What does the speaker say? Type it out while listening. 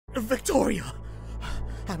Victoria,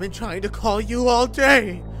 I've been trying to call you all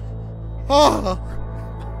day. Oh,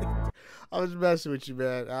 I was messing with you,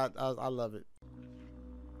 man. I love it.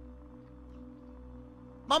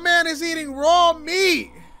 My man is eating raw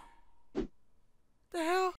meat. The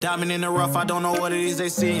hell? Diamond in the rough, I don't know what it is they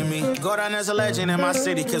see in me. Go down as a legend in my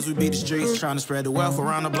city, cause we beat the streets. Trying to spread the wealth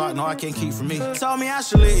around the block, no, I can't keep from me. Told me I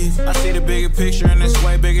should leave. I see the bigger picture and it's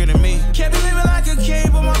way bigger than me. Can't be living like a king,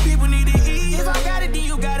 but my people need to eat. If I got it, then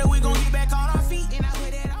you got it, we gon' get back on our feet. And I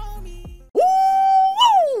put it on me.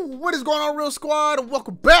 Woo! What is going on, Real Squad? And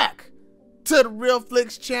welcome back to the Real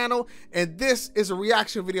Flicks channel. And this is a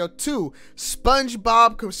reaction video to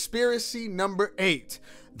SpongeBob Conspiracy number 8.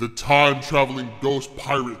 The time-traveling ghost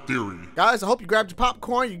pirate theory. Guys, I hope you grabbed your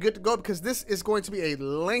popcorn. You're good to go because this is going to be a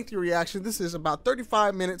lengthy reaction. This is about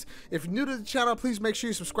 35 minutes. If you're new to the channel, please make sure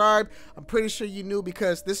you subscribe. I'm pretty sure you knew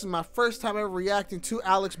because this is my first time ever reacting to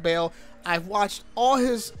Bale. I've watched all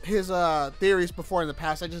his theories before in the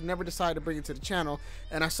past. I just never decided to bring it to the channel.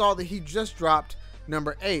 And I saw that he just dropped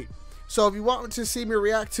number 8. So if you want to see me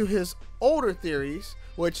react to his older theories,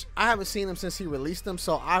 which I haven't seen them since he released them,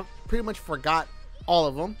 so I pretty much forgot all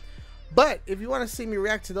of them. But if you want to see me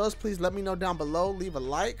react to those, please let me know down below. Leave a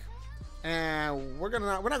like, and we're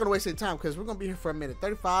not gonna waste any time because we're gonna be here for a minute.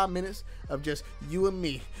 35 minutes of just you and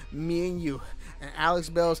me and you,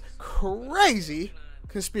 and Bale's crazy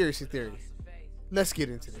conspiracy theory. Let's get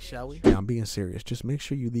into this, shall we? Yeah, I'm being serious. Just make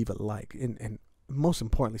sure you leave a like, and most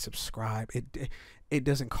importantly, subscribe. It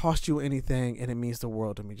doesn't cost you anything, and it means the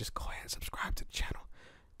world to me. Just go ahead and subscribe to the channel.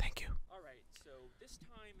 Thank you.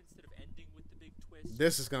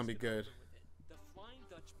 This is gonna be good. The Flying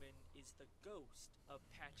Dutchman is the ghost of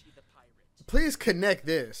Patchy the Pirate. Please connect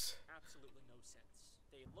this. Absolutely no sense.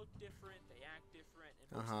 They look different, they act different,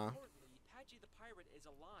 and most importantly, Patchy the Pirate is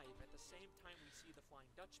alive at the same time we see the Flying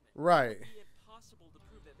Dutchman. Right. It would be impossible to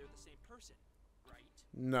prove that they're the same person, right?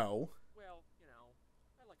 No. Well, you know,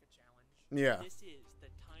 I like a challenge. Yeah. This is the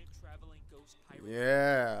time-traveling ghost pirate.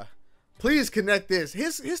 Yeah. Please connect this.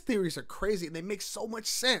 His theories are crazy and they make so much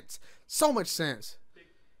sense. So much sense. Big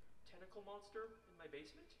tentacle monster in my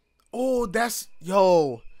basement? Oh, that's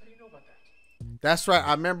yo. How do you know about that? That's right.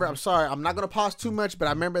 I remember. I'm sorry. I'm not gonna pause too much, but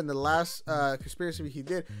I remember in the last conspiracy he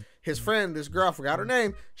did, his friend, this girl, I forgot her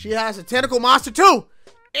name. She has a tentacle monster too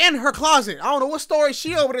in her closet. I don't know what story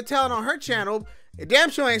she over there telling on her channel. It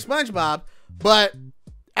damn sure ain't SpongeBob. But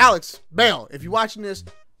Bale, if you're watching this,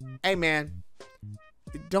 hey man,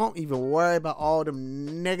 don't even worry about all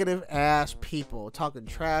them negative ass people talking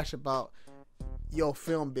trash about your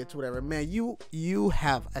film bits, whatever. Man, you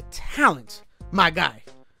have a talent, my guy.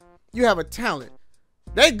 You have a talent.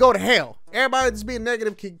 They go to hell. Everybody that's being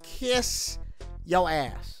negative can kiss your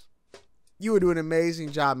ass. You were doing an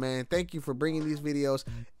amazing job, man. Thank you for bringing these videos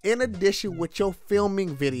in addition with your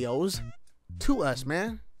filming videos to us,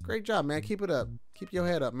 man. Great job, man. Keep it up. Keep your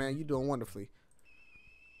head up, man. You're doing wonderfully.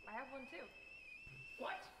 I have one too.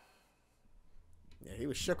 What? Yeah, he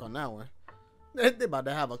was shook on that one. They about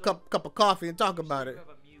to have a cup of coffee and talk about it. You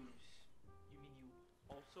have a muse. You mean you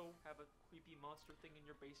also have a creepy monster thing in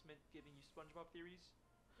your basement giving you SpongeBob theories?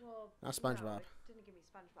 Well, Not SpongeBob. No, it didn't give me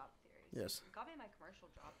SpongeBob theories. Yes. It got me my commercial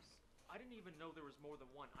jobs. I didn't even know there was more than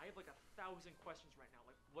one. I have like 1,000 questions right now.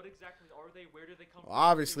 Like, what exactly are they? Where do they come Well, from?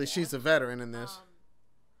 obviously, she's a veteran in this.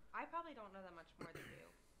 I probably don't know that much more than you.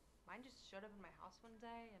 Mine just showed up in my house one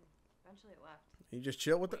day and eventually it left. You just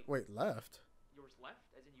chill with it? Wait, left? Yours left?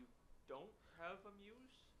 As in you don't have a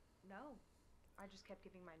muse? No. I just kept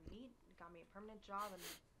giving mine meat. It got me a permanent job and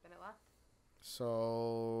then it left.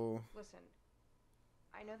 So... Listen,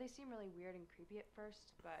 I know they seem really weird and creepy at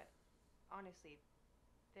first, but honestly,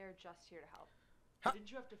 they're just here to help.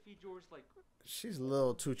 Didn't you have to feed yours like... She's a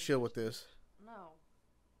little too chill with this. No.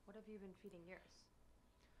 What have you been feeding yours?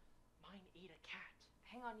 Mine ate a cat.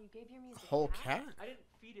 Hang on, you gave your muse a Whole cat? cat? I didn't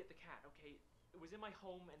feed it the cat, okay? It was in my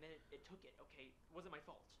home and then it took it, okay? It wasn't my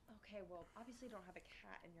fault. Okay, well, obviously you don't have a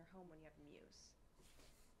cat in your home when you have a muse.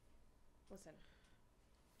 Listen,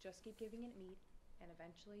 just keep giving it meat, and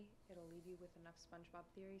eventually it'll leave you with enough SpongeBob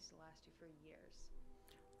theories to last you for years.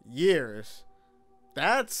 Years?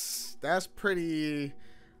 That's pretty...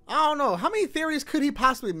 I don't know. How many theories could he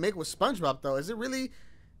possibly make with SpongeBob, though? Is it really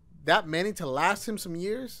that many to last him some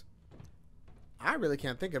years? I really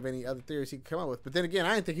can't think of any other theories he could come up with. But then again,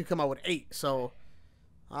 I didn't think he'd come out with 8. So,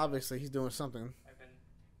 obviously, he's doing something. I've been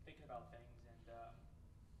thinking about things, and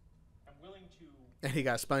I'm willing to... And he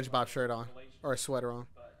got a SpongeBob shirt on. Or a sweater on.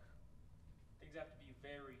 But things have to be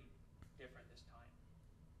very different this time.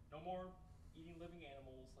 No more eating living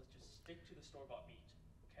animals. Let's just stick to the store-bought meat,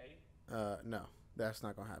 okay? No. That's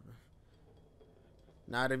not going to happen.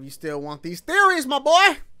 Not if you still want these theories, my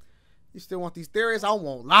boy. You still want these theories? I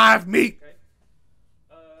want live meat. Okay.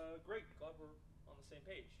 Great. Glad we're on the same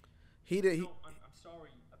page. I'm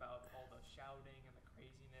sorry about all the shouting and the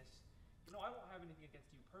craziness. You know, I won't have anything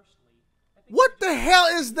against you personally. I think What the hell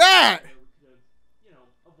is that? you know,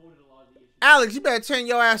 avoided a lot of the issues. Alex, you better turn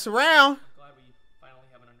your ass around. I'm glad we finally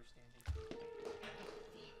have an understanding.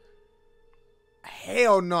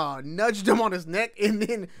 Hell no. Nudged him on his neck and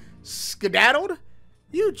then skedaddled?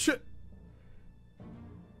 You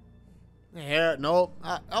Hell, no.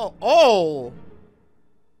 Oh.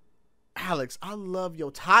 Alex, I love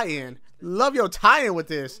your tie-in. Love your tie-in with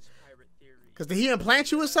this. Because did he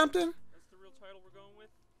implant you with something? That's the real title we're going with?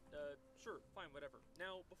 Sure, fine, whatever.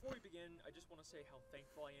 Now, before we begin, I just want to say how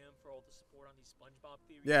thankful I am for all the support on these SpongeBob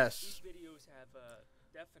theories. Yes. These videos have,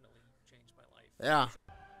 definitely changed my life. Yeah.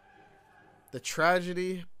 The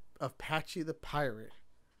tragedy of Patchy the Pirate.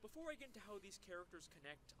 Before I get into how these characters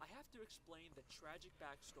connect, I have to explain the tragic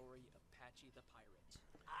backstory of Patchy the Pirate.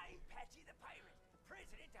 I'm Patchy the Pirate,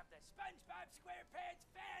 president of the SpongeBob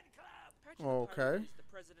SquarePants fan club. Patchy the Okay. Pirate is the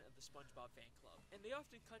president of the SpongeBob fan club, and they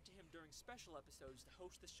often cut to him during special episodes to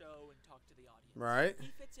host the show and talk to the audience. Right.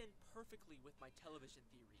 He fits in perfectly with my television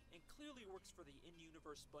theory, and clearly works for the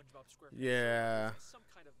in-universe SpongeBob SquarePants Yeah. show as some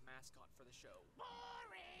kind of mascot for the show.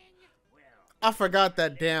 Boring. Well, I forgot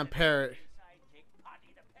that damn parrot. sidekick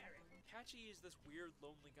Patty the Parrot. Patchy is this weird,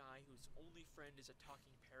 lonely guy whose only friend is a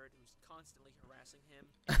talking parrot who's constantly harassing him.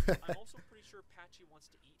 I'm also pretty sure Patchy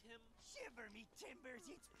wants to eat him. Shiver me timbers,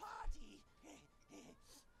 it's Patty.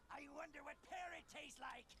 I wonder what parrot tastes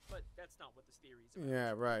like. But that's not what this theory is about.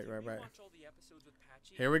 Yeah, right. If you watch all the episodes with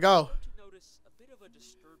Patchy, Here we go. you're going to notice a bit of a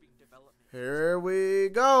disturbing development. Here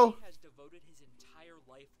we go. He has devoted his entire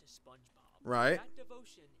life to SpongeBob. Right. That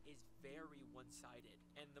devotion is very one-sided,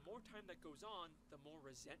 and the more time that goes on, the more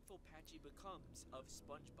resentful Patchy becomes of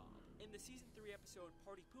SpongeBob. In the season 3 episode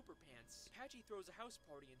Party Pooper Pants, Patchy throws a house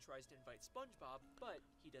party and tries to invite SpongeBob, but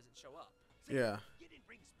he doesn't show up. So Yeah. You didn't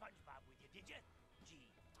bring SpongeBob with you, did you? Gee,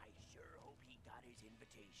 I sure hope he got his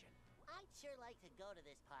invitation. I'd sure like to go to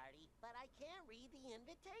this party, but I can't read the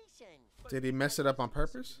invitation. But Did he mess it up on Patchy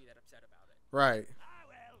doesn't purpose? seem to be that upset about it. Right. Ah,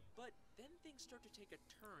 well. But then things start to take a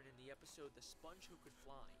turn in the episode The Sponge Who Could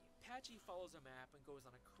Fly. Patchy follows a map and goes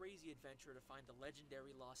on a crazy adventure to find the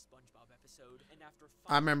legendary Lost SpongeBob episode, and after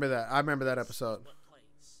I remember that. I remember that this is episode. what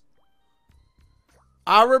plays.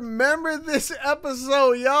 I remember this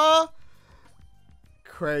episode, y'all.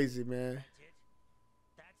 Crazy, man. That's it?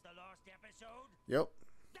 That's the lost episode? Yep.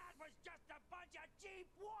 That was just a bunch of cheap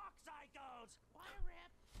walk cycles. What a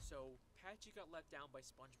rip. So Patchy got let down by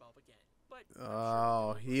SpongeBob again, but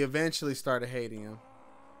Oh, he eventually started hating him.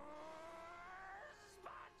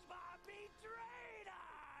 SpongeBob betrayed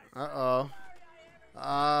us. Uh-oh.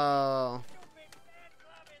 Oh. Stupid fan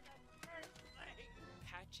club in the first place.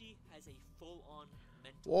 Patchy has a full-on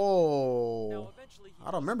mental. Now, Whoa. eventually, he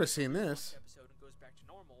I don't remember loses seeing the this. last episode and goes back to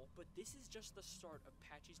normal, but this is just the start of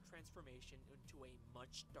Patchy's transformation into a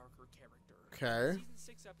much darker character. Okay.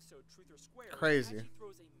 Season 6 episode Truth or Square. Crazy. Patchy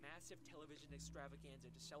throws a massive television extravaganza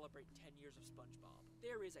to celebrate 10 years of SpongeBob.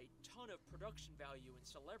 There is a ton of production value and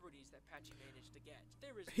celebrities that Patchy managed to get.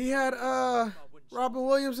 There is He had SpongeBob wouldn't show Robin up.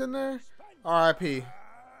 Williams in there. R.I.P.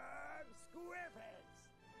 SquarePants.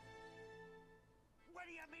 What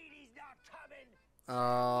do you mean he's not coming?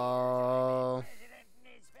 Oh. President and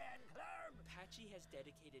his fan club. Patchy has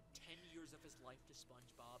dedicated 10 years of his life to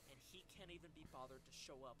SpongeBob, and he can't even be bothered to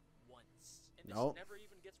show up once. And this Nope. never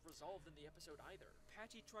even gets resolved in the episode either.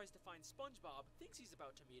 Patchy tries to find SpongeBob, thinks he's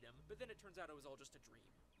about to meet him, but then it turns out it was all just a dream.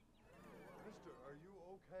 Mister, are you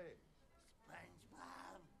okay?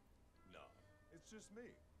 SpongeBob. No, it's just me,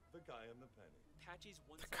 the guy in the penny. Patchy's guy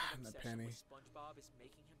one-sided in the obsession penny. with SpongeBob is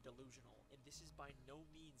making him delusional, and this is by no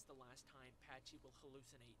means the last time Patchy will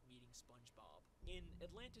hallucinate meeting SpongeBob. In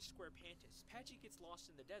Atlantis SquarePantis, Patchy gets lost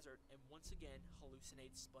in the desert and once again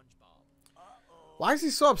hallucinates SpongeBob. Why is he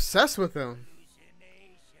so obsessed with him?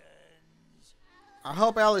 Hallucinations. I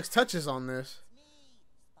hope Alex touches on this. It's me,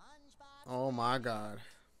 SpongeBob. Oh my God.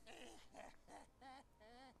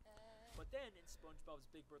 But then, in SpongeBob's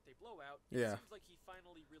Big Birthday Blowout, Yeah. it seems like he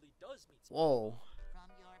finally really does meet SpongeBob. Whoa. From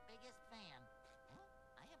your biggest fan.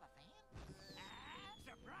 Huh? I have a fan?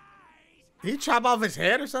 Surprise! Did he chop off his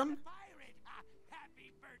head or something? Pirate!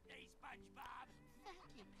 Happy birthday, SpongeBob! Thank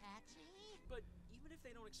you, Patchy. But even if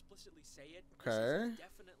they don't explicitly say it, Okay. this is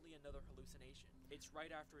definitely another hallucination. It's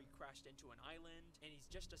right after he crashed into an island, and he's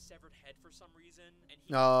just a severed head for some reason. And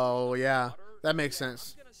he Oh, yeah. Water. That makes Yeah,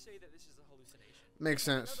 sense. I'm gonna say that this is a hallucination. Makes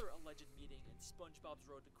We have sense. Another alleged meeting in SpongeBob's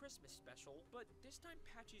Road to Christmas special, but this time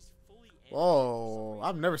Patchy's fully animated. Whoa, For some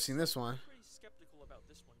I've reason, never seen this I'm one. pretty skeptical about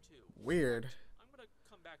this one too. Weird. I'm gonna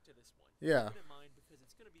come come back to this one. Yeah. Keep it in mind because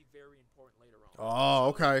it's going to be very important later on.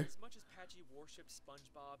 Oh, okay. As much as Patchy worships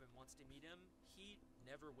SpongeBob and wants to meet him, he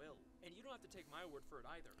never will. And you don't have to take my word for it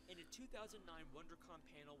either. In a 2009 WonderCon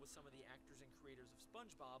panel with some of the actors and creators of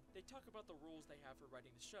SpongeBob, they talk about the rules they have for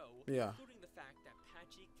writing the show, including the fact that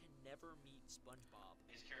Patchy can never meet SpongeBob.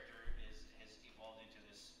 His character has evolved into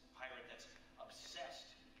this pirate that's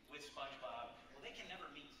obsessed with SpongeBob. Well, they can never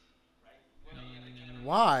meet, right? Well, yeah, they can never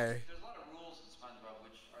Why? meet. There's a lot of rules in SpongeBob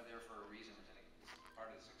which are there for a reason, which I think is part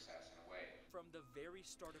of the success in a way. From the very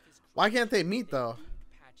start of his career, Why can't they meet though?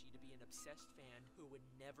 doomed Patchy to be an obsessed fan who would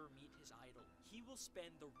never meet his idol. He will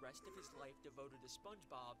spend the rest of his life devoted to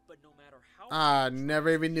SpongeBob, but no matter how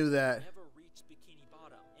never even knew that. Never reach Bikini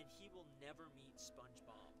Bottom, and he will never meet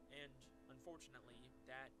SpongeBob. And unfortunately,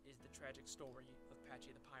 that is the tragic story of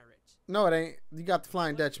Patchy the Pirate. No, it ain't. You got the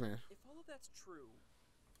Flying Dutchman. If all of that's true,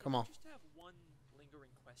 Come on. I just have one lingering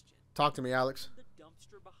question. Talk to me, Alex. The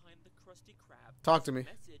dumpster behind the Krusty Krab. Talk to me.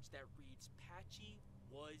 Message that reads, Patchy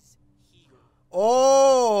was here.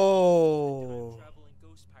 Oh. The time-traveling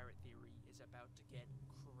ghost pirate theory is about to get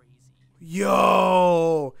crazy.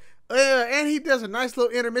 Yo. And he does a nice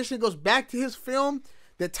little intermission. Goes back to his film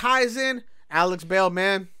that ties in. Alex Bale,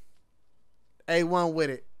 man. A1 with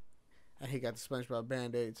it. And he got the SpongeBob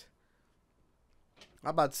Band-Aids. I'm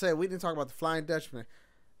about to say, we didn't talk about the Flying Dutchman.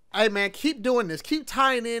 Hey, man, keep doing this. Keep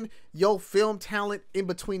tying in your film talent in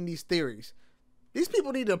between these theories. These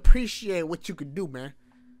people need to appreciate what you can do, man.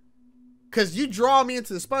 Because you draw me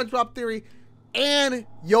into the SpongeBob theory and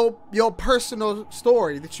your personal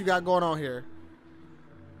story that you got going on here.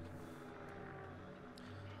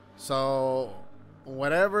 So,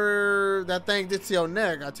 whatever that thing did to your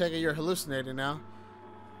neck, I take it you're hallucinating now.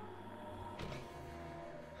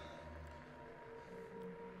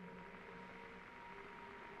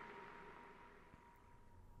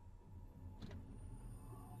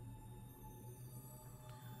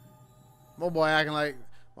 My boy acting like,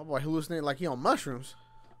 my boy hallucinating like he on mushrooms.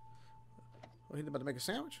 What, he about to make a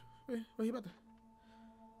sandwich? What he about to?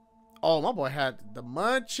 Oh, my boy had the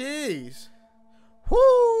munchies.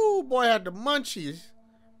 Whoo, boy had the munchies.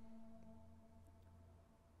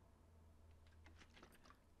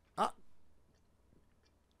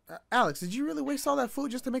 Alex, did you really waste all that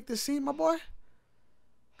food just to make this scene, my boy?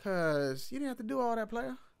 Cause you didn't have to do all that,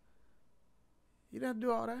 player. You didn't have to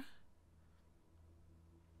do all that.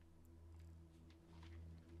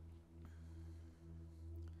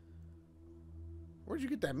 Where'd you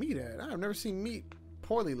get that meat at? I've never seen meat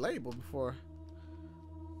poorly labeled before.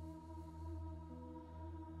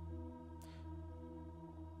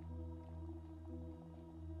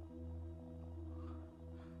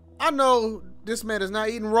 I know this man is not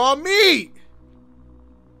eating raw meat.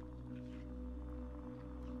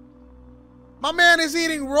 My man is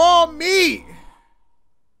eating raw meat.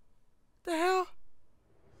 The hell?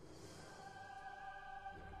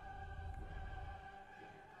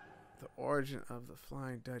 The origin of the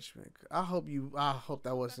Flying Dutchman. I hope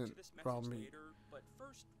that wasn't raw meat. Later, but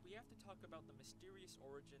first, we have to talk about the mysterious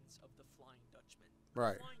origins of the Flying Dutchman.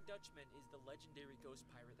 Right. The Flying Dutchman is the legendary ghost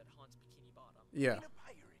pirate that haunts Bikini Bottom. Yeah. In a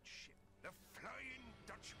pirate ship, the Flying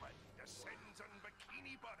Dutchman descends on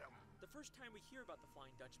Bikini Bottom. The first time we hear about the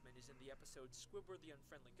Flying Dutchman is in the episode Squidward the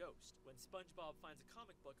Unfriendly Ghost, when SpongeBob finds a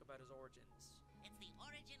comic book about his origins. It's the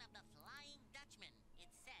origin of the Flying Dutchman. It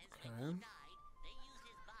says Okay. when he died, they used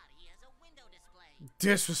his body as a window display.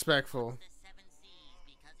 Disrespectful. The seven seas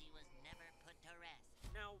because he was never put to rest.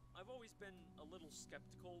 Now, I've always been a little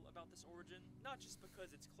skeptical about this origin, not just because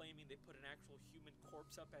it's claiming they put an actual human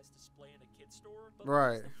corpse up as display in a kid's store, but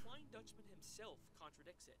Right. because the Flying Dutchman himself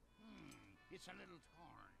contradicts it. It's a little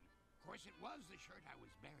torn. Of course, it was the shirt I was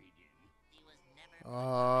buried in. He was never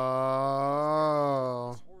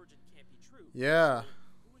Oh. This origin can't be true. Yeah.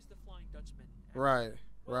 So, who is the Flying Dutchman? actually? Right.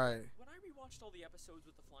 Well, Right. When I rewatched all the episodes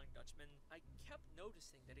with the Flying Dutchman, I kept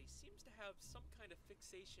noticing that he seems to have some kind of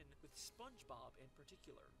fixation with SpongeBob in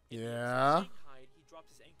particular. In the Yeah. episode Shanghai, he drops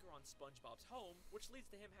his anchor on SpongeBob's home, which leads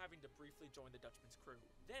to him having to briefly join the Dutchman's crew.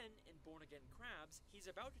 Then, in Born Again Krabs, he's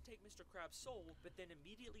about to take Mr. Krabs' soul, but then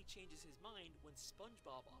immediately changes his mind when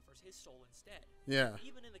SpongeBob offers his soul instead. Yeah.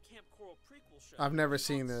 Even in the Camp Coral prequel show, I've never he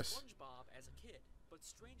seen haunts this. SpongeBob as a kid. But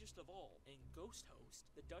strangest of all, in Ghost Host,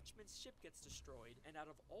 the Dutchman's ship gets destroyed, and out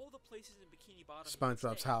of all the places in Bikini Bottom he could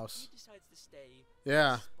SpongeBob's stay, house. he decides to stay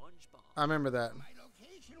Yeah. with SpongeBob. I remember that. My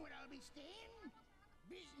location where I'll be staying?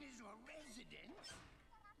 Business or residence?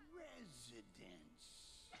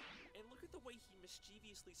 Residence. And look at the way he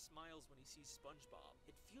mischievously smiles when he sees SpongeBob.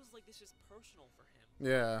 It feels like this is personal for him.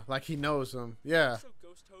 Yeah, like he knows him. Yeah. So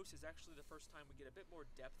Ghost Host is actually the first time we get a bit more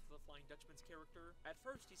depth to the Flying Dutchman's character. At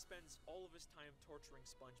first, he spends all of his time torturing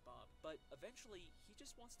SpongeBob, but eventually, he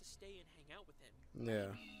just wants to stay and hang out with him. Yeah.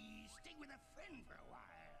 Stay with a friend for a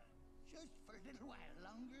while. Just for a little while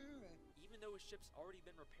longer. Even though his ship's already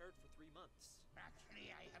been repaired for 3 months. Actually,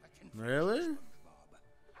 I have a confession, Really? SpongeBob.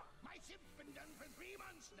 My ship's been done for 3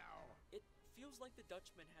 months now. It feels like the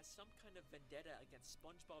Dutchman has some kind of vendetta against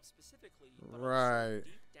SpongeBob specifically, but Right. also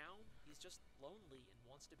deep down, he's just lonely and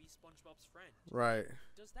wants to be SpongeBob's friend. Right.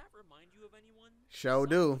 Does that remind you of anyone? Sure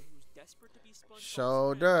do. Someone who's desperate to be SpongeBob's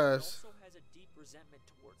Sure friend, does. but also has a deep resentment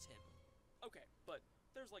towards him. Okay, but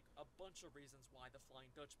there's like a bunch of reasons why the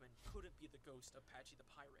Flying Dutchman couldn't be the ghost of Patchy the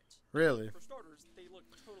Pirate. Really? For starters, they look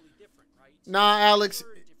totally different, right? Nah, Alex,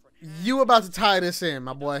 Fur, different hat. you about to tie this in,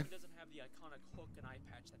 my He boy. doesn't have the iconic hook and eye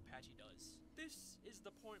patch that Patchy does. This is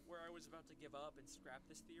the point where I was about to give up and scrap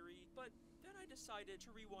this theory, but then I decided to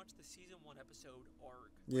rewatch the season 1 episode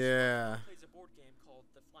Arg. Yeah. It plays a board game called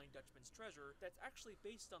The Flying Dutchman's Treasure that's actually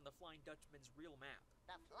based on the Flying Dutchman's real map.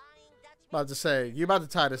 The Flying Dutchman. About to say, you about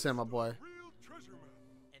to tie this in, my boy. Real treasure map.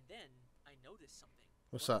 And then I noticed something.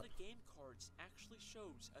 What's One up? of the game cards actually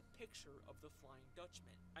shows a picture of the Flying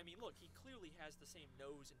Dutchman. I mean, look, he clearly has the same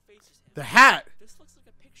nose and face as him. The hat. This looks like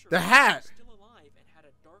a picture The of him hat. still alive and had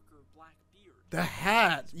a darker black beard. The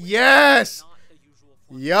hat. His wig Yes. is not the usual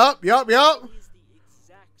Flying Yup, yup, yup. It is the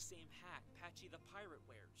exact same hat Patchy the Pirate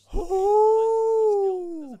wears. Ooh. But he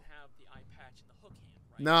still doesn't have the eye patch and the hook hand,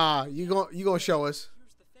 right? Nah, you gonna show us.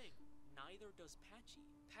 Here's the thing. Neither does Patchy.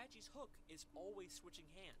 Patchy's hook is always switching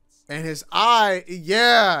hands. And his eye,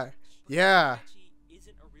 yeah, yeah, Patchy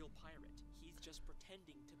isn't a real pirate. He's just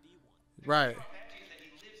pretending to be one. right. Patchy is that he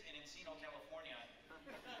lives in Encino, California.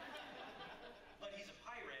 But he's a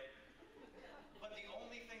pirate. But the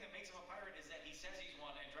only thing that makes him a pirate is that he says he's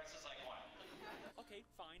one and dresses like one. Okay,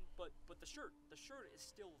 fine, but the shirt is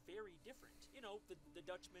still very different. You know, the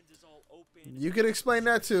Dutchman's is all open. You could explain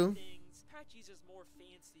that too. Things. Patchy's is more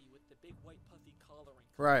fancy with the big white puffy collar and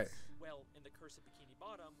Right. cuffs. Well, in the Curse of Bikini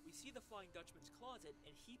Bottom, we see the Flying Dutchman's closet,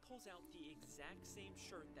 and he pulls out the exact same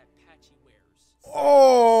shirt that Patchy wears.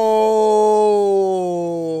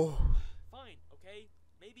 Oh. Fine, okay?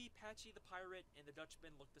 Maybe Patchy the Pirate and the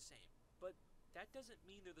Dutchman look the same, but that doesn't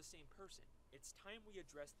mean they're the same person. It's time we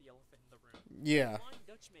address the elephant in the room. Yeah. The Flying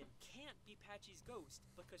Dutchman can't be Patchy's ghost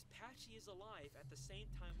because Patchy is alive at the same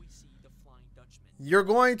time we see the Flying Dutchman. You're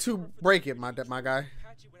going to break it, my guy.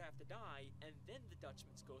 Patchy would have to die, and then the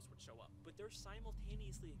Dutchman's ghost would show up. But they're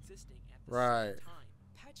simultaneously existing at the Right. same time.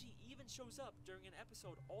 Patchy even shows up during an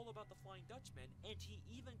episode all about the Flying Dutchman, and he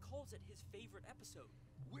even calls it his favorite episode.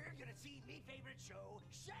 We're gonna see me favorite show,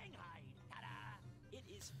 Shanghai. Ta-da! It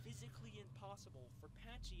is physically impossible for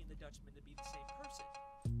Patchy and the Dutchman to be the same person.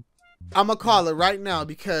 I'm gonna call it right now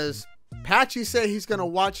because Patchy said he's gonna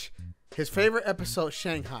watch his favorite episode,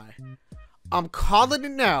 Shanghai. I'm calling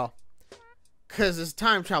it now because it's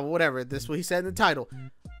time travel, whatever. This is what he said in the title.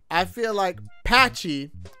 I feel like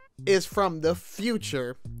Patchy is from the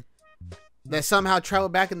future that somehow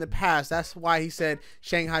traveled back in the past. That's why he said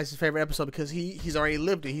Shanghai is his favorite episode, because he's already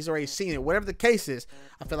lived it. He's already seen it. Whatever the case is,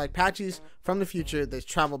 I feel like Patchy's from the future that's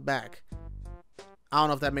traveled back. I don't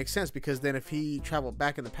know if that makes sense, because then if he traveled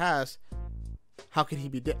back in the past, how can he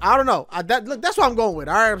be dead? I don't know. Look, that's what I'm going with.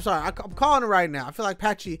 All right, I'm sorry. I'm calling it right now. I feel like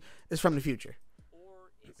Patchy is from the future.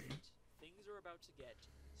 Or is it? Things are about to get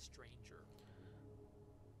stranger.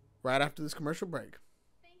 Right after this commercial break.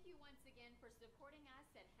 Thank you once again for supporting us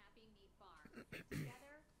at Happy Meat Farm.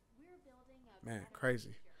 Together, we're building a Man, better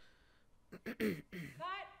crazy. future. Cut.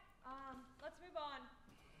 Let's move on.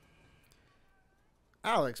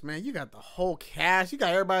 Alex, man, you got the whole cast. You got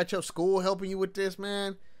everybody at your school helping you with this,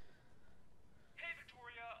 man. Hey,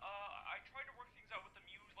 Victoria, I tried to work things out with the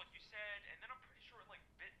muse like you said, and then I'm pretty sure it, like,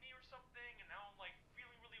 bit me or something, and now I'm, like,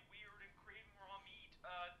 feeling really weird and craving raw meat.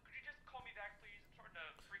 Could you just call me back, please? I'm starting to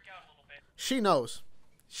freak out a little bit. She knows.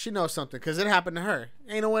 She knows something, because it happened to her.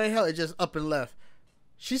 Ain't no way in hell it just up and left.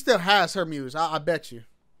 She still has her muse. I bet you.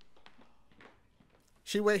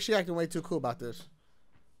 She acting way too cool about this.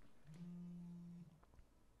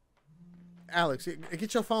 Alex,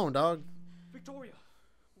 get your phone, dog. Victoria,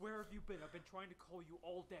 where have you been? I've been trying to call you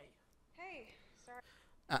all day. Hey, sorry.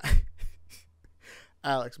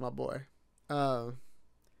 Alex, my boy.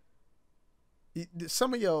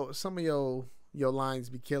 Some of your lines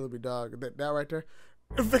be killing me, dog. That right there.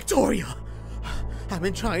 Victoria, I've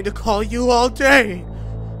been trying to call you all day.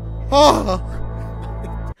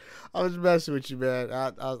 Oh, I was messing with you, man. I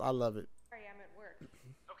love it. Sorry, I'm at work.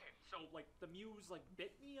 Okay, so, like, the muse like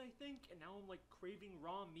bit me, I think, and now I'm like craving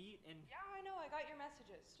raw meat and. Yeah, I know. I got your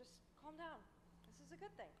messages. Just calm down. This is a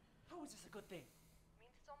good thing. How is this a good thing? It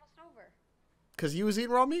means it's almost over. Cause you was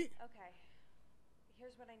eating raw meat? Okay.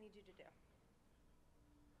 Here's what I need you to do.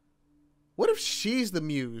 What if she's the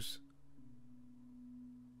muse?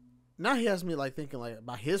 Now he has me like thinking like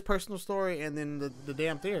about his personal story and then the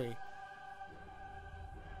damn theory.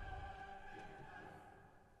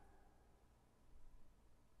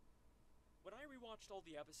 When I rewatched all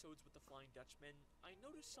the episodes with the Flying Dutchman, I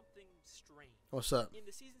noticed something strange. What's up? In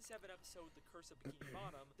the season 7 episode, The Curse of Bikini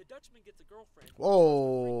Bottom, the Dutchman gets a girlfriend.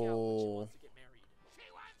 Whoa. She get married. She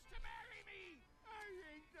wants to marry me! I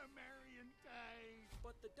ain't the marrying type.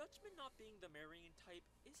 But the Dutchman not being the marrying type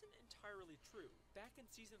isn't entirely true. Back in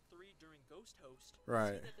season 3 during Ghost Host,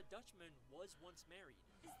 right, we see that the Dutchman was once married.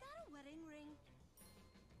 Is that a wedding ring?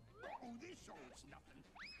 Oh, this holds nothing.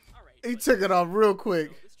 Alright. He took it off real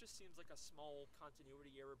quick. This just seems like a small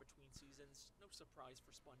continuity error between seasons. No surprise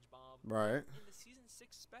for SpongeBob. Right. In the season 6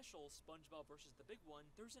 special, SpongeBob versus the Big One,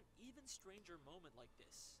 there's an even stranger moment like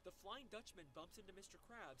this. The Flying Dutchman bumps into Mr.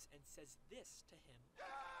 Krabs and says this to him.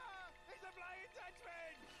 Ah! It's a Flying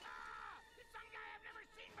Dutchman! Ah! It's some guy I've never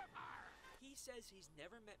seen before! He says he's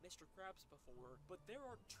never met Mr. Krabs before, but there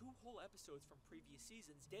are 2 whole episodes from previous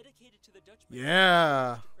seasons dedicated to the Dutchman.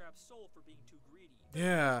 Yeah. Mr. Krabs' soul for being too greedy.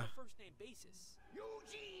 Yeah. On a first name basis.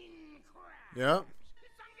 Eugene Krabs! Yep.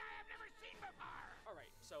 It's some guy I've never seen before!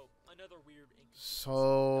 Alright, so another weird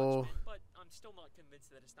So Dutchman, but I'm still not convinced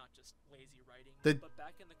that it's not just lazy writing. The but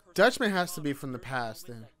back in the Dutchman has to be from the past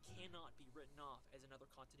then. That cannot be written off as another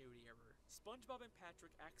continuity error. SpongeBob and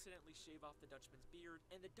Patrick accidentally shave off the Dutchman's beard,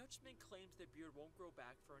 and the Dutchman claims the beard won't grow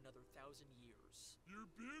back for another 1,000 years. Your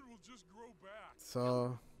beard will just grow back.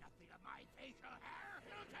 So Nothing of my facial hair!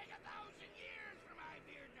 It'll take 1,000 years for my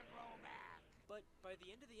beard to grow back! But by the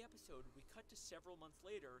end of the episode, we cut to several months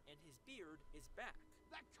later, and his beard is back.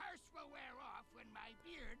 The curse will wear off when my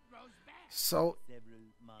beard grows back. So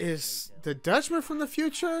is the Dutchman from the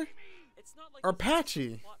future It's not like or this is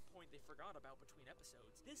Patchy? a plot point they forgot about between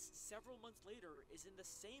episodes. This several months later is in the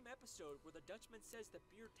same episode where the Dutchman says the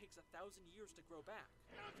beard takes 1,000 years to grow back.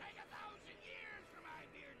 It'll take 1,000 years for my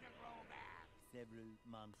beard to grow back. Several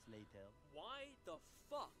months later. Why the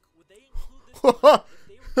fuck would they include this if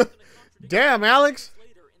they were just gonna contradict Damn, Alex.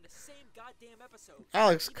 later in the same goddamn episode?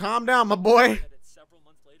 Alex, calm down, my boy. Said it several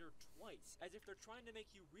months later twice, as if they're trying to make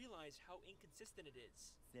you realize how inconsistent it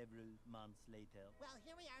is. Several months later. Well,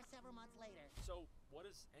 here we are several months later. So, what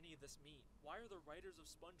does any of this mean? Why are the writers of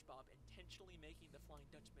SpongeBob intentionally making the Flying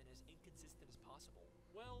Dutchman as inconsistent as possible?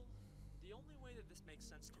 Well, the only way that this makes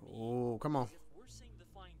sense to me Come on. is if we're seeing the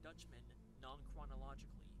Flying Dutchman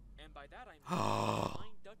non-chronologically. And by that I mean the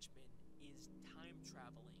Flying Dutchman is time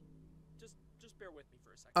traveling. Just bear with me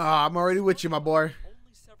for a second. I'm already with you, my boy.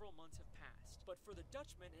 Only several months have passed, but for the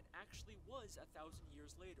Dutchman, it actually was 1,000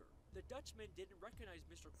 years later. The Dutchman didn't recognize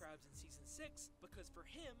Mr. Krabs in season 6 because for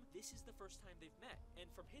him, this is the first time they've met. And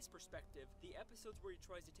from his perspective, the episodes where he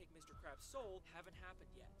tries to take Mr. Krabs' soul haven't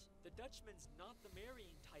happened yet. The Dutchman's not the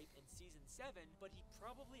marrying type in season 7, but he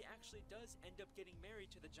probably actually does end up getting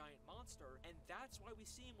married to the giant monster, and that's why we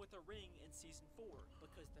see him with a ring in season 4,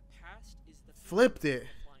 because the past is the Flipped it.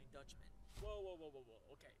 Flying Dutchman. Whoa.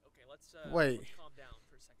 Okay, let's Wait. let's calm down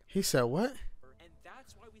for a second. He said what? And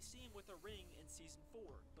that's why we see him with a ring in season 4,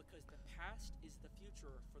 because the past is the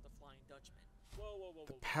future for the Flying Dutchman. Whoa.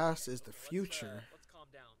 The past is the future. Let's calm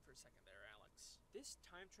down for a second there, Alex. This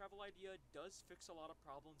time travel idea does fix a lot of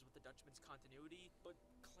problems with the Dutchman's continuity, but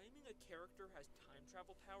claiming a character has time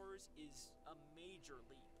travel powers is a major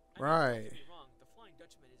leap. Right. Don't get me wrong, the Flying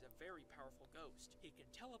Dutchman is a very powerful ghost. He can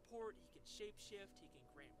teleport, he can shapeshift, he can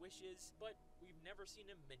grant wishes, but we've never seen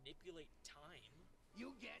him manipulate time.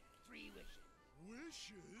 You get 3 wishes.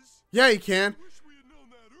 Wishes? Yeah, he can. Wish we had known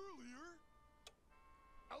that earlier.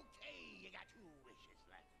 Okay, you got 2 wishes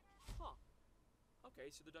left. Huh. Okay,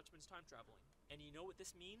 so the Dutchman's time traveling. And you know what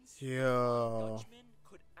this means? Yo. Dutchman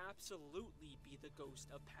could absolutely be the ghost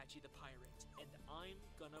of Patchy the Pirate, and I'm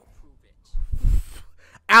gonna prove it.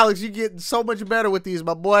 Alex, you're getting so much better with these,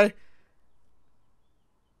 my boy.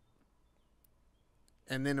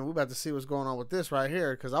 And then we're about to see what's going on with this right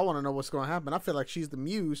here, because I want to know what's going to happen. I feel like she's the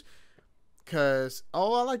muse, because,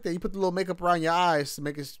 oh, I like that. You put the little makeup around your eyes to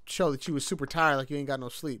make it show that you was super tired, like you ain't got no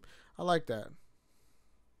sleep. I like that.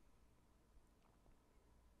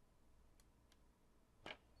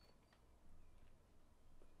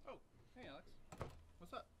 Oh, hey, Alex.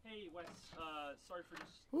 What's up? Hey, Wes. Sorry for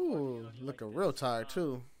just... Ooh, looking real tired,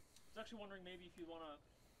 too. I was actually wondering maybe if you want to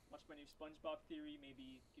watch my new SpongeBob theory,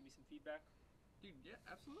 maybe give me some feedback. Dude, yeah,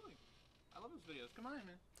 absolutely. I love those videos. Come on,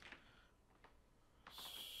 man.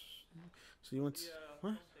 So you went to,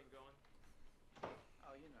 what? Thing going.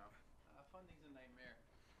 Oh, you know, funding's a nightmare.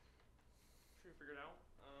 Sure you figured out.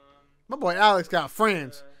 My boy Alex got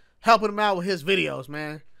friends helping him out with his videos,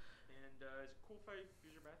 man. And is it cool if I use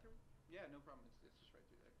your bathroom? Yeah, no problem. It's just right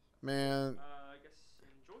through there. So. Man. I guess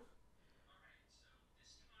enjoy.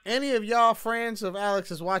 Any of y'all friends of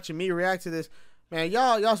Alex is watching me react to this, man,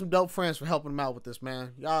 y'all some dope friends for helping him out with this,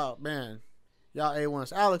 man. Y'all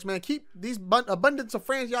A1s. Alex, man, keep these abundance of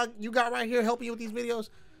friends you got right here helping you with these videos.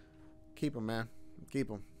 Keep them, man. Keep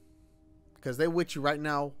them. Because they with you right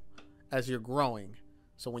now as you're growing.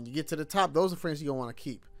 So when you get to the top, those are friends you're going to want to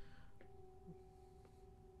keep.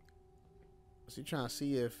 So you trying to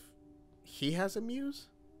see if he has a muse?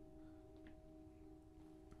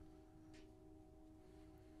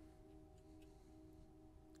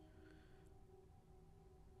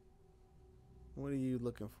 What are you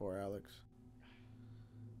looking for, Alex?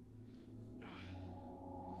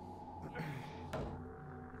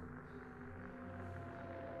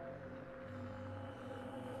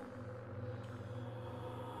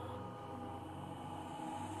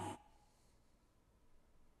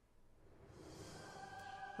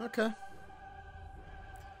 Okay.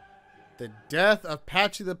 The death of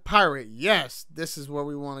Patchy the Pirate. Yes, this is where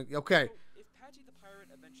we want to. Okay. So if Patchy the Pirate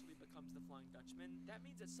eventually becomes the Flying Dutchman, that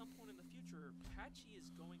means at some point in the future, Patchy is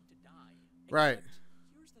going to die. Right.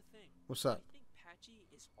 Here's the thing. What's up? I think Patchy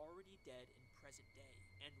is already dead in present day,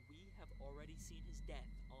 and we have already seen his death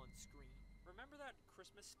on screen. Remember that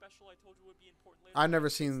Christmas special I told you would be important later? I've never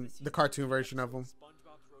seen the cartoon version of him.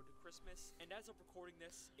 SpongeBob's Road to Christmas, and as of recording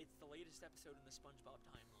this, it's the latest episode in the SpongeBob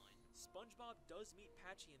timeline. SpongeBob does meet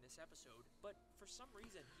Patchy in this episode, but for some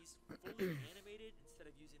reason he's fully animated instead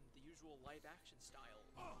of using the usual live-action style.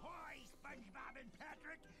 Ahoy, SpongeBob and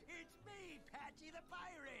Patrick! It's me, Patchy the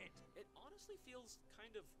Pirate! It honestly feels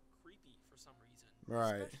kind of creepy for some reason.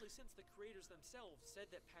 Right. Especially since the creators themselves said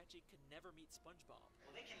that Patchy could never meet SpongeBob.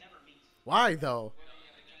 Well, they can never meet. Why though? Well,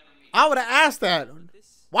 yeah, they can never meet. I would have asked that.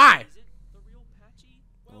 This Why? isn't the real Patchy?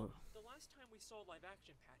 Well, the last time we saw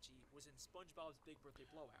live-action Patchy was in SpongeBob's Big Birthday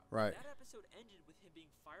Blowout. Right. That episode ended with him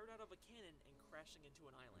being fired out of a cannon and crashing into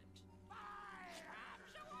an island.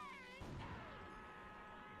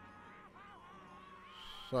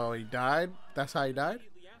 So he died? That's how he died?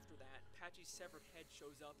 Immediately after that, Patchy's severed head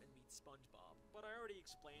shows up and meets SpongeBob. But I already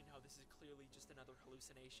explained how this is clearly just another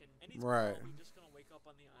hallucination, and he's Right. probably just gonna wake up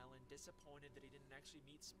on the island disappointed that he didn't actually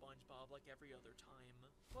meet SpongeBob like every other time.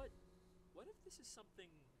 But what if this is something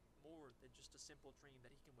more than just a simple dream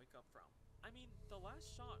that he can wake up from? I mean, the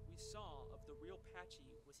last shot we saw of the real Patchy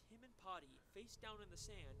was him and Potty face down in the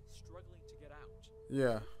sand, struggling to get out.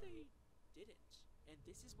 Yeah. What if they didn't? And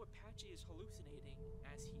this is what Patchy is hallucinating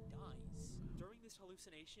as he dies. During this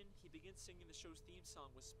hallucination, he begins singing the show's theme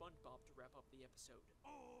song with SpongeBob to wrap up the episode.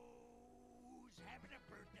 Oh, who's having a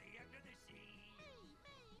birthday under the sea?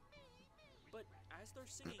 But as they're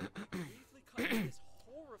singing, we briefly cut to this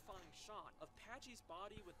horrifying shot of Patchy's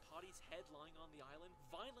body with Potty's head lying on the island,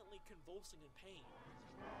 violently convulsing in pain.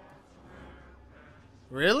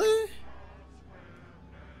 Really?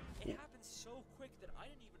 It happened so quick that I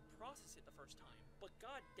didn't even process it the first time. But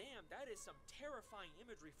goddamn, that is some terrifying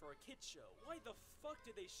imagery for a kids show. Why the fuck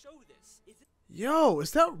did they show this? Is it? Yo,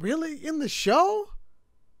 is that really in the show?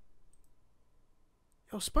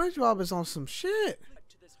 Yo, SpongeBob is on some shit.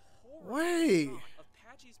 To this Wait. shot of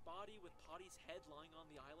Patchy's body with Potty's head lying on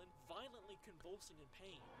the island, violently convulsing in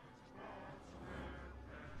pain.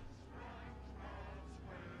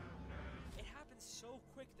 It happened so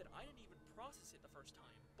quick that I didn't even process it the first time.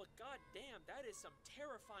 But goddamn, that is some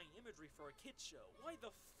terrifying imagery for a kids show. Why the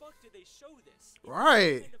fuck did they show this? Is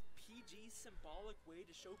Right. this some kind of PG symbolic way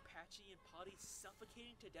to show Patchy and Potty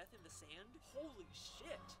suffocating to death in the sand? Holy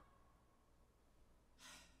shit!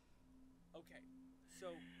 Okay, so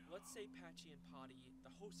let's say Patchy and Potty, the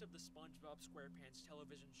hosts of the SpongeBob SquarePants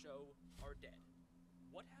television show, are dead.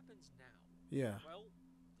 What happens now? Yeah. Well,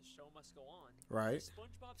 the show must go on. Right. The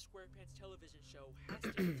SpongeBob SquarePants television show has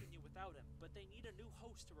to continue without him, but they need a new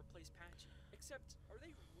host to replace Patchy. Except, are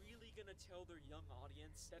they really gonna tell their young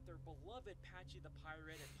audience that their beloved Patchy the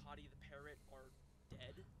Pirate and Potty the Parrot are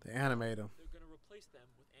dead? They animate him. They're gonna replace them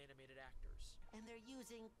with animated actors. And they're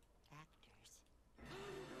using actors.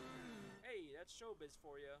 Hey, that's showbiz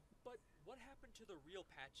for you. But what happened to the real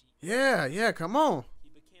Patchy? Yeah, come on. He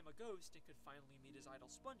became a ghost and could finally meet his idol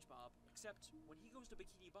SpongeBob, except when he goes to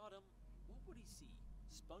Bikini Bottom, what would he see?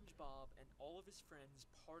 SpongeBob and all of his friends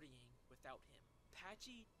partying without him.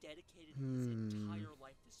 Patchy dedicated his entire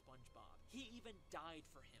life to SpongeBob. He even died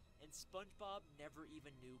for him, and SpongeBob never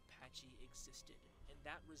even knew Patchy existed. And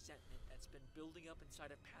that resentment that's been building up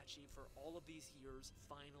inside of Patchy for all of these years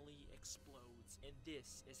finally explodes. And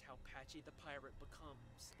this is how Patchy the pirate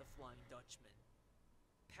becomes the Flying Dutchman.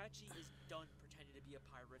 Patchy is done pretending to be a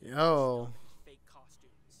pirate and his fake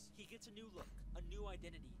costumes. He gets a new look, a new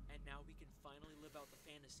identity, and now he can finally live out the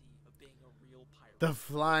fantasy of being a real pirate. The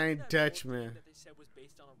Flying Dutchman. That they said was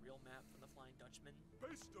based on a real map from the Flying Dutchman.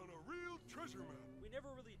 Based on a real treasure map. We never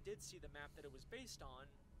really did see the map that it was based on,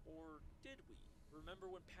 or did we?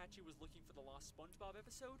 Remember when Patchy was looking for the Lost SpongeBob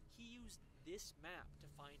episode? He used this map to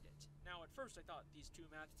find it. Now, at first I thought these two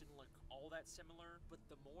maps didn't look all that similar, but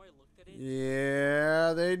the more I looked at it...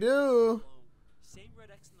 Yeah, they do. Same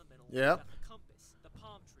red X in the middle. Yep. Got the compass, the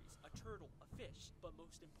palm trees, a turtle, a fish, but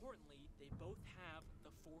most importantly, they both have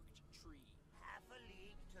the forked tree. Half a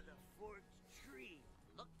league to the forked tree.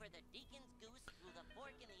 Look for the deacon's goose through the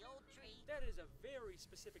fork in the old tree. That is a very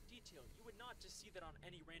specific detail. You would not just see that on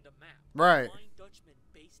any random map. Right. The Flying Dutchman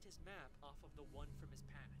based his map off of the one from his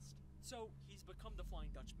past. So, he's become the Flying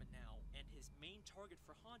Dutchman now, and his main target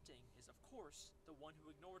for haunting is, of course, the one who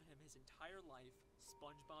ignored him his entire life,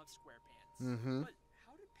 SpongeBob SquarePants. But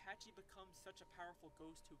how did Patchy become such a powerful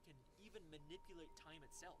ghost who can even manipulate time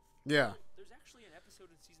itself? Yeah. Well, there's actually an episode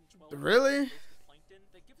in season 12 Really? Plankton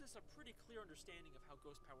that gives us a pretty clear understanding of how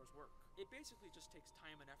ghost powers work. It basically just takes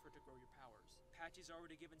time and effort to grow your powers. Patchy's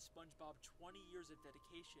already given SpongeBob 20 years of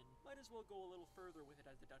dedication, might as well go a little further with it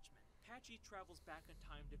as the Dutchman. Patchy travels back in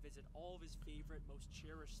time to visit all of his favorite, most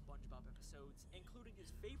cherished SpongeBob episodes, including his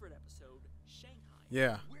favorite episode, Shanghai.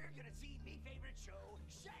 Yeah. We're gonna see me favorite show,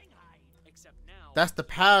 Shanghai. Except now, That's the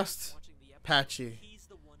past watching the episode, Patchy. He's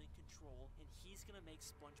the one in control, and he's gonna make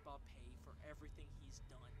SpongeBob pay for everything he's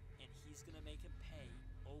done, and he's gonna make him pay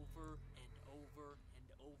over and over and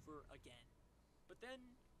over again. But then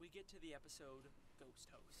we get to the episode Ghost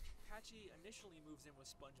Host. Patchy initially moves in with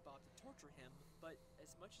SpongeBob to torture him, but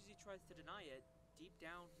as much as he tries to deny it, deep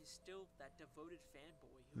down he's still that devoted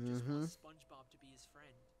fanboy who just wants SpongeBob to be his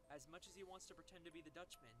friend. As much as he wants to pretend to be the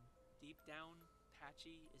Dutchman, deep down,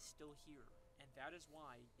 Patchy is still here. And that is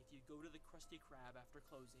why, if you go to the Krusty Krab after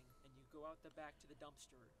closing, and you go out the back to the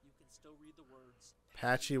dumpster, you can still read the words,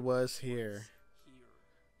 Patchy was here. Here.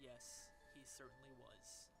 Yes, he certainly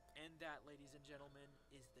was. And that, ladies and gentlemen,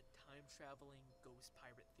 is the time-traveling ghost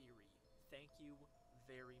pirate theory. Thank you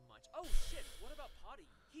very much. Oh, shit, what about Potty?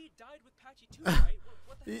 He died with Patchy too, right?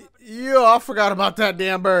 What the hell happened? Yo, I forgot about that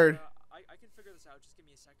damn bird. I can figure this out. Just give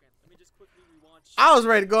me a second. Let me just quickly rewatch. I was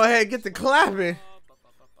ready to go ahead and get the clapping.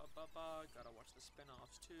 Gotta watch the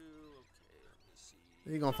spin-offs too. Okay, let me see.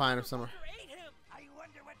 You gonna find him somewhere. I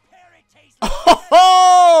wonder what parrot tastes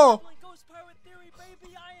Oh! Ghost pirate theory,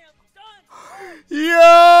 baby. I am done. Yo!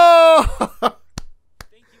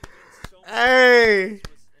 Thank you again so much. Hey.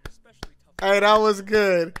 Hey, that was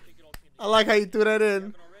good. I like how you threw that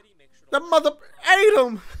in. The mother ate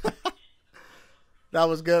him. That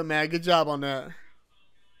was good, man. Good job on that.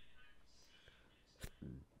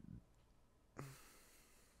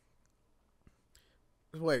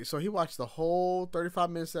 Wait, so he watched the whole 35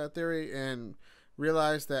 minutes of that theory and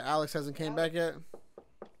realized that Alex hasn't came back yet?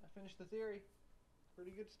 I finished the theory.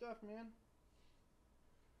 Pretty good stuff, man.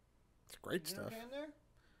 It's great stuff. Okay in there?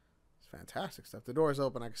 It's fantastic stuff. The door is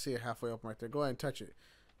open. I can see it halfway open right there. Go ahead and touch it.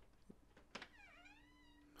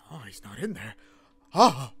 Oh, he's not in there.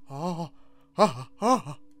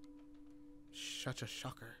 Such a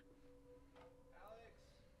shocker.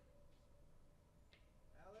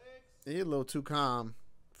 You're a little too calm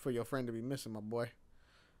for your friend to be missing, my boy.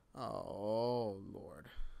 Oh, Lord.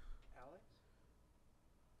 Alex?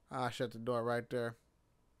 I shut the door right there.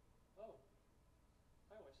 Oh.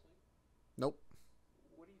 Hi, Wesley. Nope.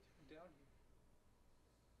 What are you doing down here?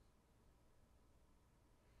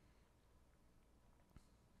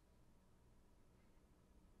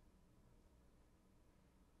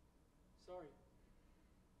 Sorry.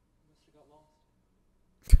 Must have got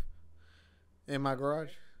lost. In my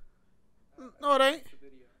garage? No, it ain't. The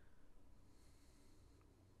video.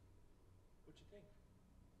 What'd you think?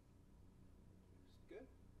 It's good.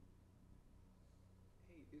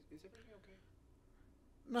 Hey, is everything okay?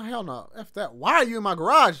 No, hell no. F that. Why are you in my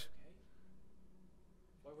garage? Okay.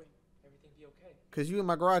 Why wouldn't everything be okay? Because you in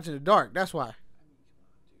my garage in the dark. That's why. I mean,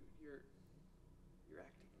 come on, dude. You're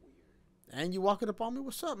acting weird. And you walking up on me?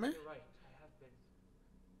 What's up, man? You're right. I have been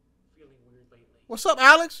feeling weird lately. What's up,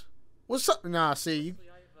 Alex? What's up? Nah, see, you Wesley,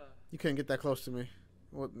 you couldn't get that close to me.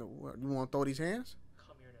 What you want to throw these hands?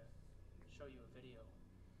 come here to show you a video.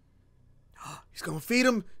 He's going to feed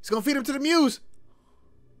him. He's going to feed him to the muse.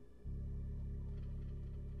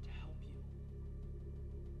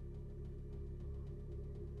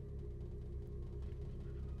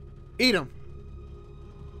 Eat him.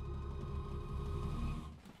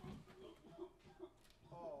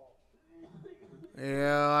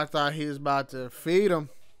 Yeah, I thought he was about to feed him.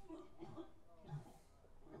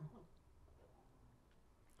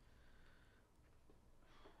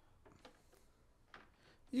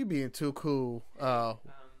 You being too cool. Sorry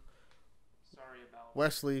about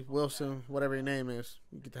Wesley Wilson, whatever your name is.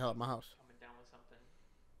 You get the hell out of my house. coming down with something.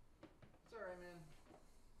 It's alright, man.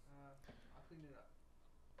 I'll clean it up.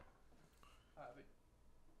 But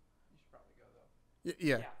you should probably go, though.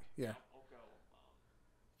 Yeah. I'll go.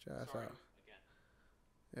 Get your ass Sorry out. again.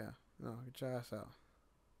 Yeah. No, get your ass out.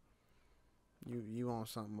 You on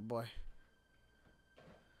something, my boy.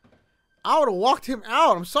 I would have walked him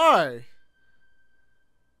out. I'm sorry.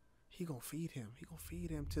 He gonna feed him. He gonna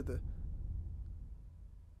feed him to the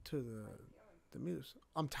muse.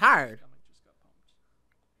 I'm tired. Stomach just got pumped.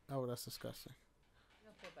 Oh, that's disgusting.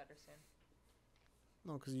 You'll feel better soon.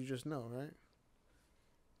 No, because you just know, right?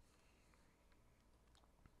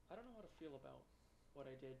 I don't know how to feel about what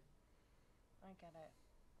I did. I get it,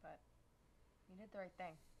 but you did the right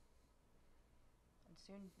thing. And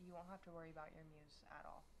soon you won't have to worry about your muse at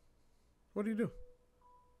all. What did you do?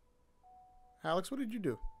 Alex, what did you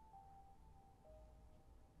do?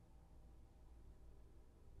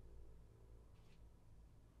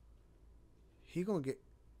 He gonna get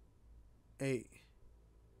 8.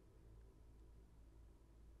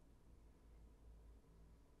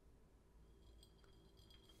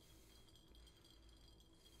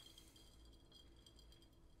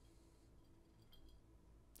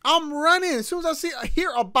 I'm running. As soon as I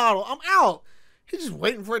hear a bottle, I'm out. He's just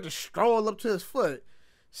waiting for it to stroll up to his foot.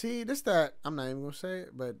 See, this that I'm not even gonna say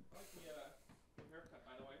it, but Haircut,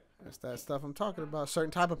 by the way. that's that stuff I'm talking about.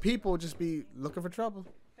 Certain type of people just be looking for trouble.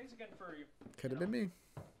 Thanks again for Could have been me.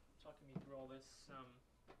 talking me through all this.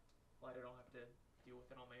 Glad I don't have to deal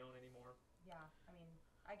with it on my own anymore. Yeah, I mean,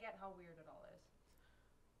 I get how weird it all is.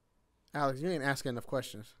 Alex, you ain't asking enough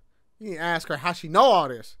questions. You ain't ask her how she know all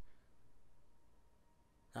this.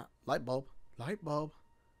 Light bulb. Light bulb.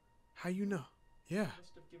 How you know? Yeah. You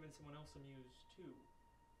must have given someone else a muse too,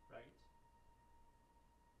 right?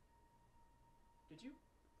 Did you?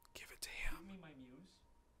 Give it to him. Give me my muse.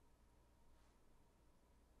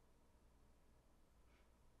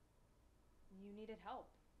 You needed help.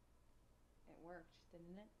 It worked,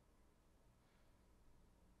 didn't it?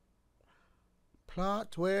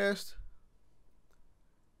 Plot twist.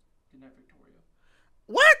 Good night, Victoria.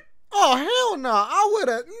 What? Oh, hell no. I would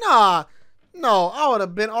have, nah. No, I would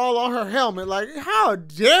have been all on her helmet. Like, how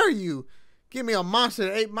dare you give me a monster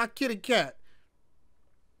that ate my kitty cat?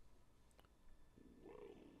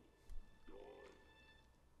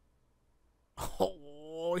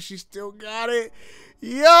 Oh, she still got it.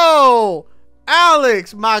 Yo,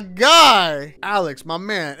 Alex, my guy. Alex, my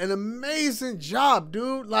man. An amazing job,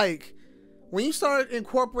 dude. Like, when you start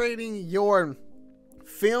incorporating your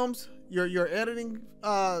films, your editing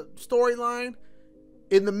storyline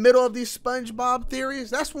in the middle of these SpongeBob theories,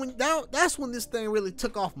 that's when this thing really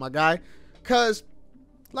took off, my guy. Cause,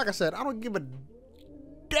 like I said, I don't give a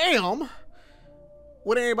damn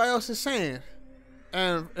what anybody else is saying.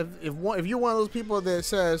 And if you're one of those people that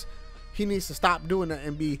says he needs to stop doing that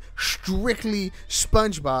and be strictly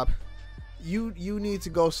SpongeBob, you need to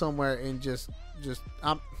go somewhere and just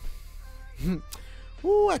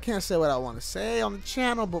ooh, I can't say what I want to say on the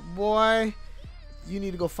channel, but boy, you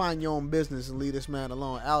need to go find your own business and leave this man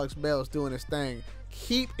alone. Alex Bale is doing his thing.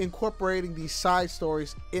 Keep incorporating these side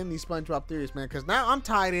stories in these SpongeBob theories, man, because now I'm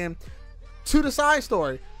tied in to the side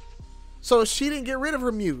story. So she didn't get rid of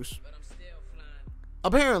her muse,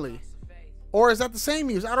 apparently. Or is that the same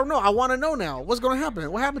muse? I don't know. I want to know now. What's going to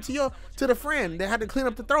happen? What happened to the friend that had to clean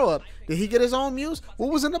up the throw up? Did he get his own muse?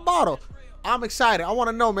 What was in the bottle? I'm excited. I want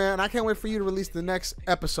to know, man. I can't wait for you to release the next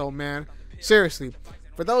episode, man. Seriously.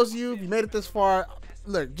 For those of you, if you made it this far,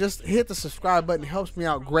 look, just hit the subscribe button. It helps me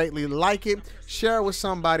out greatly. Like it, share it with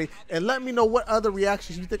somebody, and let me know what other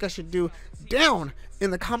reactions you think I should do down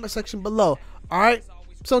in the comment section below. All right?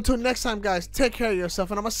 So until next time, guys, take care of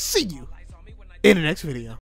yourself, and I'm going to see you in the next video.